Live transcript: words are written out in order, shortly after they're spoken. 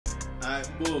Alright,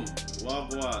 boom,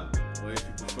 wagwan, or if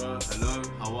you prefer, hello,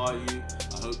 how are you?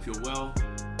 I hope you're well.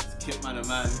 It's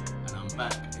Kitmanaman, and I'm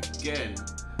back again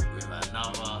with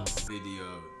another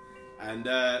video. And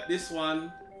this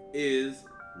one is,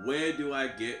 where do I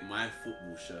get my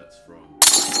football shirts from?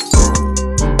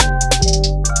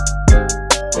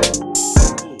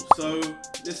 Cool, so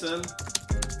listen,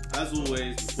 as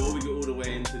always, before we get all the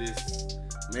way into this,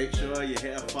 make sure you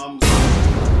hit a thumbs up,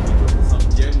 you're dropping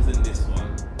some gems in this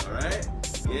one. Alright?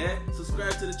 Yeah?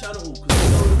 Subscribe to the channel because you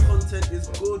know the content is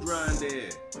good round here.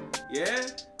 Yeah?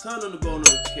 Turn on the bell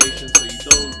notification so you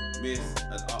don't miss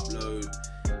an upload.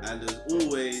 And as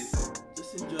always,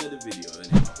 just enjoy the video. And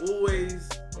I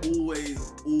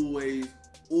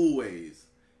always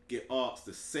get asked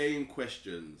the same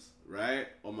questions, right?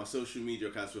 On my social media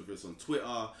accounts, whether it's on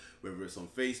Twitter, whether it's on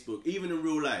Facebook, even in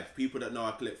real life, people that know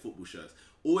I collect football shirts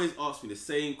always ask me the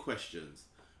same questions,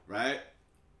 right?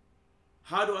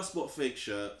 How do I spot fake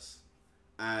shirts,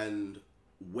 and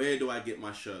where do I get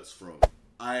my shirts from?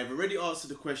 I've already answered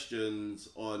the questions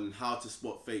on how to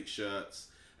spot fake shirts,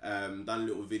 done a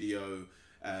little video,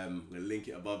 I'm gonna link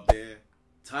it above there.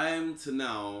 Time to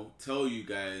now tell you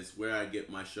guys where I get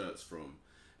my shirts from.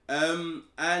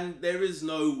 And there is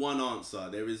no one answer,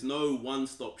 there is no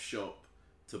one-stop shop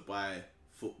to buy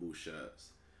football shirts.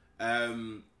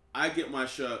 I get my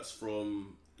shirts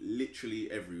from literally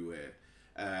everywhere.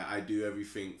 I do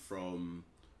everything from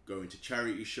going to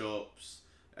charity shops,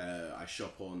 I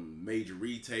shop on major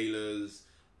retailers,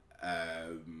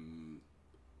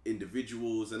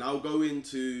 individuals, and I'll go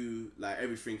into like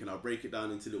everything and I'll break it down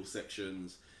into little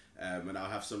sections, and I'll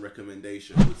have some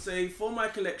recommendations. I would say for my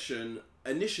collection,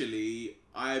 initially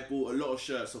I bought a lot of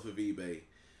shirts off of eBay.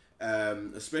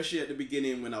 Especially at the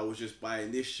beginning when I was just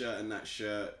buying this shirt and that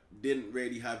shirt, didn't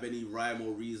really have any rhyme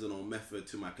or reason or method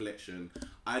to my collection.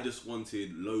 I just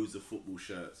wanted loads of football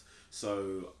shirts.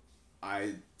 So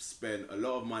I spent a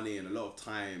lot of money and a lot of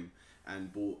time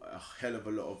and bought a hell of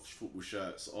a lot of football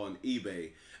shirts on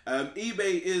eBay.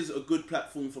 eBay is a good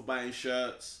platform for buying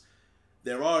shirts.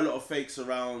 There are a lot of fakes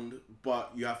around,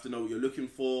 but you have to know what you're looking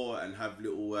for and have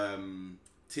little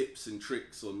tips and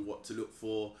tricks on what to look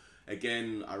for.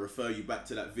 Again, I refer you back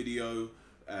to that video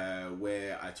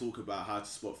where I talk about how to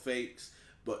spot fakes.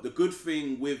 But the good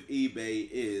thing with eBay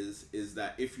is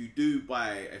that if you do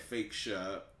buy a fake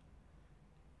shirt,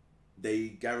 they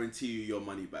guarantee you your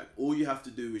money back. All you have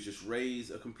to do is just raise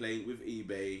a complaint with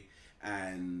eBay,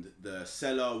 and the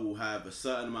seller will have a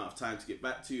certain amount of time to get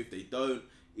back to you. If they don't,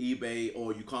 eBay,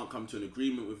 or you can't come to an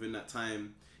agreement within that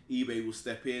time, eBay will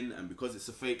step in, and because it's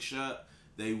a fake shirt,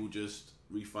 they will just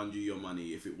refund you your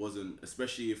money if it wasn't,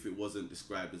 especially if it wasn't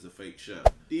described as a fake shirt.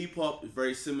 Depop is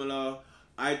very similar.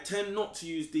 I tend not to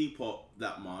use Depop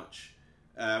that much.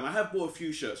 I have bought a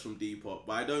few shirts from Depop,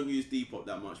 but I don't use Depop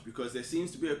that much because there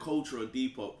seems to be a culture on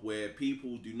Depop where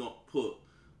people do not put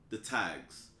the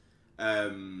tags,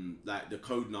 like the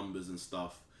code numbers and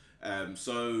stuff.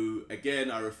 So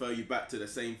again, I refer you back to the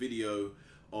same video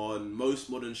on most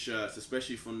modern shirts,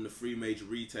 especially from the three major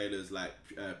retailers like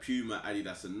Puma,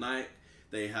 Adidas and Nike.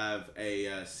 They have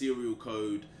a serial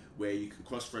code where you can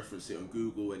cross-reference it on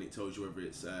Google and it tells you whether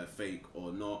it's fake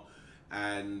or not.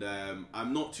 And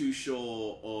I'm not too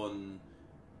sure on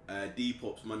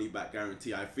Depop's money back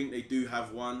guarantee. I think they do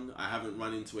have one. I haven't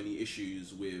run into any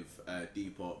issues with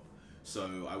Depop,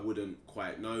 so I wouldn't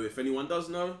quite know. If anyone does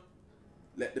know,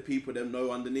 let the people them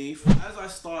know underneath. As I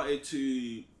started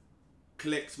to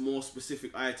collect more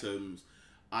specific items,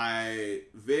 I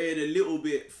veered a little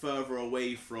bit further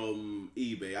away from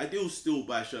eBay. I do still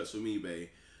buy shirts from eBay,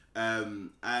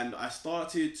 and I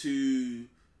started to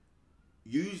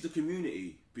use the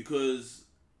community, because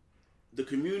the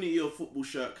community of football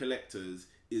shirt collectors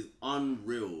is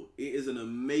unreal. It is an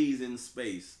amazing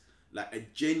space, like a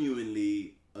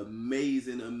genuinely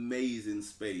amazing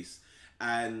space.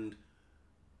 And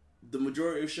the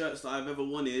majority of shirts that I've ever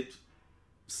wanted,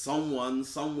 someone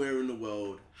somewhere in the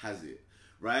world has it,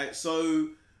 right? So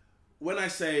when I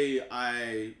say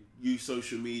I use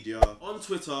social media, on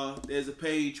Twitter there's a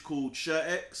page called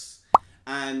ShirtX,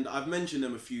 and I've mentioned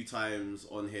them a few times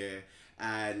on here,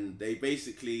 and they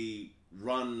basically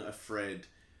run a thread.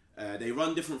 They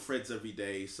run different threads every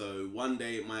day. So one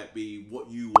day it might be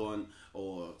what you want,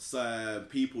 or some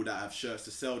people that have shirts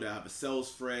to sell, they'll have a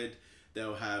sales thread,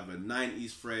 they'll have a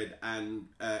 90s thread, and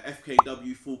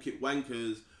FKW Full Kit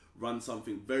Wankers run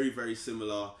something very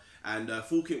similar. And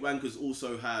Full Kit Wankers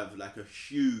also have like a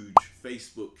huge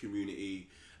Facebook community,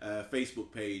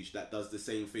 Facebook page that does the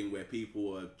same thing, where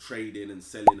people are trading and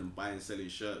selling and buying and selling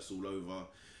shirts all over.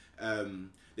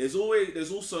 There's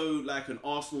also like an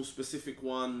Arsenal specific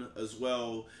one as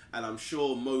well, and I'm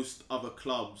sure most other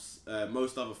clubs,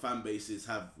 most other fan bases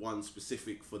have one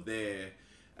specific for their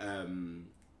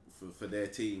for their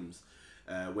teams,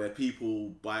 where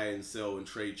people buy and sell and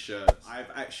trade shirts. I've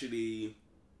actually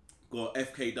got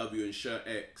FKW and Shirt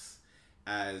X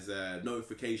as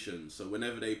notifications, so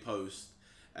whenever they post,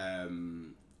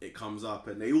 it comes up.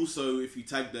 And they also, if you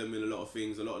tag them in a lot of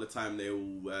things, a lot of the time they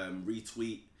will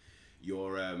retweet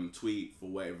your tweet for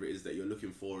whatever it is that you're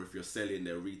looking for. If you're selling,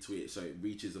 they'll retweet it, so it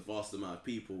reaches a vast amount of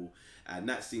people, and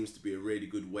that seems to be a really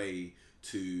good way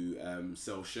to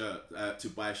sell to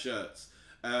buy shirts.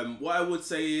 What I would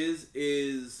say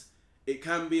is it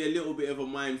can be a little bit of a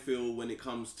minefield when it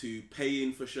comes to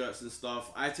paying for shirts and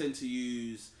stuff. I tend to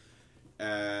use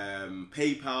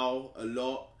PayPal a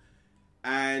lot,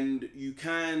 and you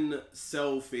can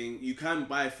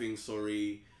buy things,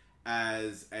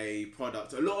 as a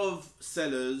product. A lot of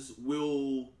sellers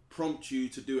will prompt you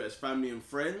to do it as family and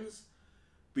friends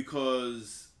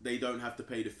because they don't have to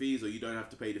pay the fees, or you don't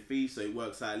have to pay the fees, so it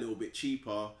works out a little bit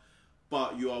cheaper.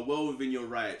 But you are well within your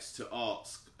rights to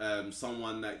ask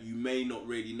someone that you may not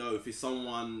really know. If it's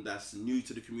someone that's new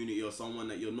to the community or someone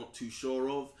that you're not too sure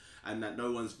of and that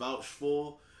no one's vouched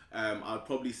for, I'd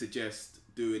probably suggest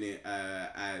doing it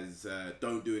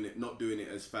not doing it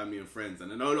as family and friends.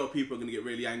 And I know a lot of people are going to get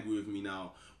really angry with me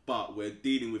now, but we're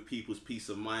dealing with people's peace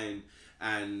of mind.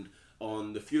 And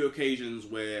on the few occasions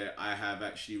where I have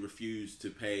actually refused to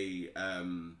pay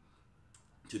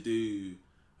to do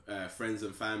friends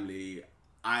and family,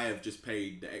 I have just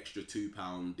paid the extra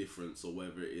 £2 difference or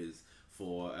whatever it is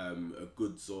for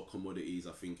goods or commodities,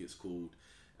 I think it's called,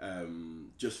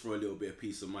 just for a little bit of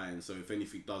peace of mind. So if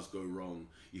anything does go wrong,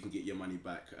 you can get your money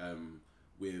back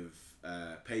with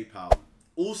PayPal.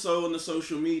 Also on the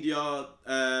social media,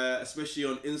 especially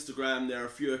on Instagram, there are a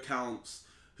few accounts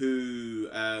who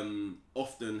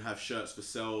often have shirts for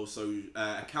sale. So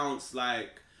accounts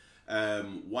like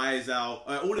Wise Out,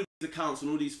 all of these accounts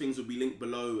and all these things will be linked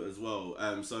below as well.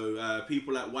 So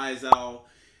people like Wise Out,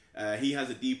 he has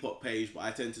a Depop page, but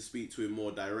I tend to speak to him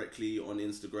more directly on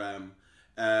Instagram.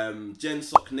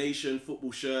 Gensocnation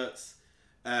football shirts,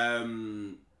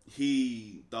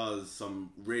 he does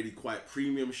some really quite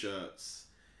premium shirts.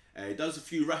 He does a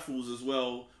few raffles as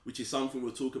well, which is something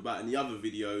we'll talk about in the other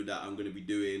video that I'm going to be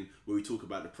doing, where we talk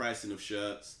about the pricing of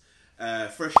shirts.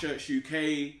 Fresh Shirts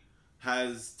UK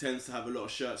tends to have a lot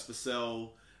of shirts for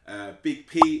sale. Big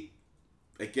Pete,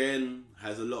 again,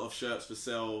 has a lot of shirts for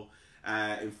sale.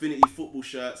 Infinity Football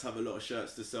Shirts have a lot of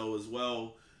shirts to sell as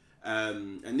well.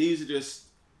 And these are just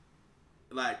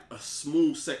like a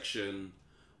small section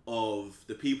of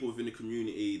the people within the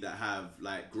community that have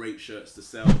like great shirts to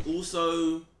sell.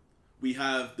 Also, we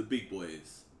have the big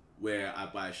boys where I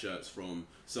buy shirts from.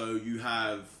 So you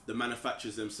have the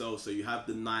manufacturers themselves. So you have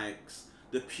the Nikes,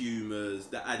 the Pumas,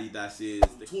 the Adidases.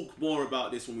 They talk more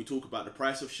about this when we talk about the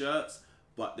price of shirts,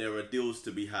 but there are deals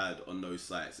to be had on those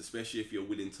sites, especially if you're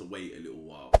willing to wait a little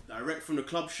while. Direct from the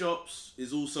club shops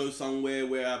is also somewhere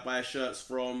where I buy shirts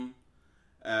from.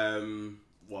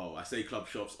 Well, I say club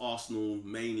shops, Arsenal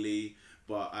mainly,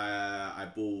 but I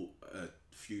bought a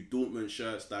few Dortmund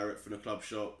shirts direct from the club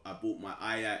shop. I bought my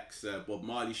Ajax Bob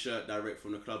Marley shirt direct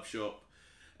from the club shop.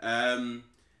 And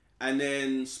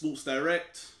then Sports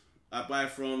Direct I buy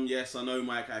from. Yes, I know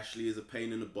Mike Ashley is a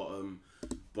pain in the bottom,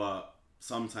 but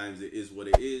sometimes it is what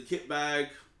it is. Kit Bag,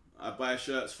 I buy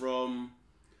shirts from.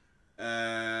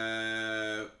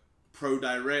 Pro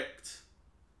Direct,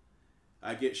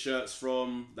 I get shirts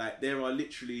from. Like, there are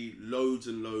literally loads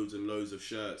and loads and loads of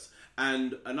shirts.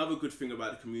 And another good thing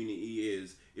about the community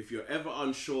is, if you're ever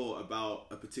unsure about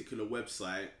a particular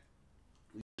website,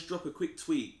 just drop a quick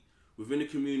tweet within the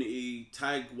community,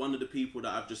 tag one of the people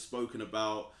that I've just spoken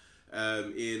about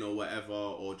in or whatever,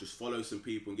 or just follow some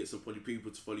people and get some people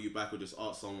to follow you back, or just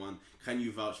ask someone, can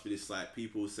you vouch for this site?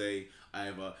 People say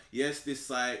either, yes, this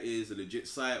site is a legit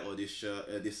site, or this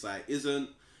site isn't.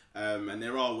 And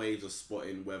there are ways of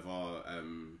spotting whether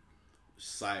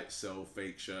sites sell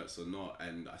fake shirts or not,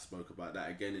 and I spoke about that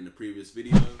again in the previous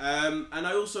video. And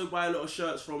I also buy a lot of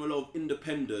shirts from a lot of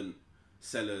independent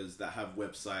sellers that have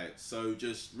websites. So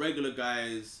just regular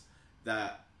guys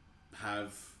that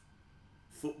have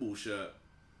football shirt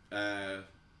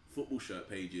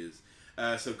pages.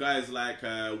 So guys like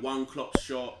One Clock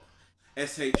Shop,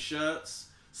 SH Shirts,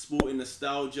 Sporting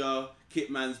Nostalgia,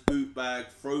 Kitman's Boot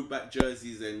Bag, Throwback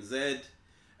Jerseys NZ,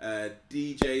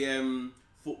 DJM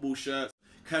Football Shirts,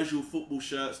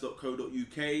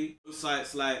 casualfootballshirts.co.uk,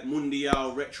 sites like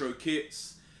Mundial Retro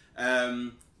Kits.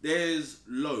 There's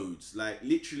loads, like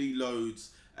literally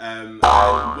loads. And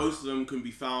most of them can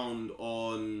be found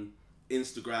on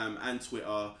Instagram and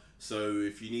Twitter. So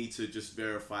if you need to just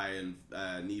verify and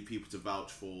need people to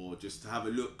vouch for, just to have a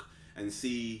look and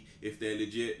see if they're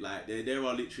legit, like there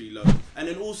are literally loads. And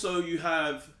then also you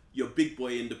have your big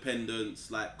boy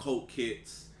independents like Colt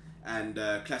kits and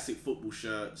classic football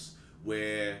shirts,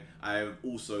 where I've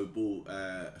also bought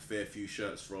a fair few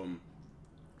shirts from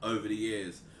over the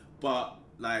years. But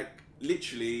like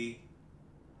literally,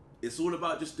 it's all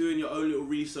about just doing your own little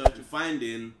research and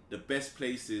finding the best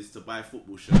places to buy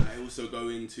football shirts. I also go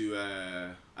into,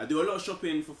 I do a lot of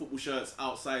shopping for football shirts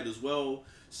outside as well.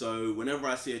 So whenever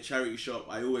I see a charity shop,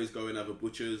 I always go and have a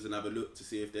butcher's and have a look to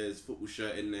see if there's football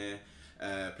shirt in there.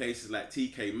 Places like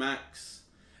TK Maxx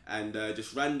and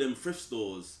just random thrift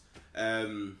stores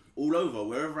all over,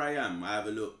 wherever I am, I have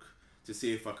a look to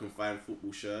see if I can find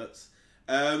football shirts.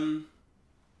 And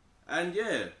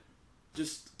yeah,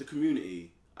 just the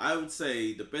community. I would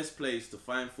say the best place to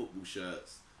find football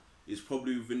shirts is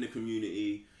probably within the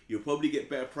community. You'll probably get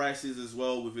better prices as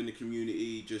well within the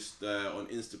community, just on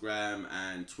Instagram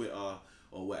and Twitter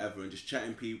or whatever, and just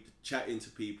chatting to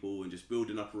people and just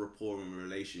building up a rapport and a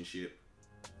relationship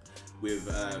with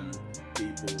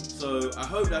people. So I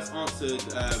hope that's answered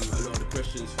a lot of the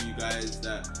questions for you guys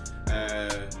that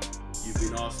you've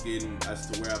been asking as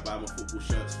to where I buy my football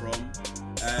shirts from.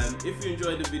 If you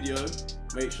enjoyed the video,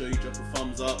 make sure you drop a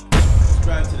thumbs up,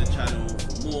 subscribe to the channel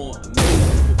for more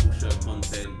amazing football shirt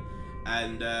content,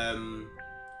 and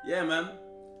yeah man,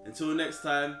 until next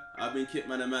time, I've been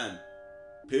Kitmanaman.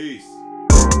 Peace.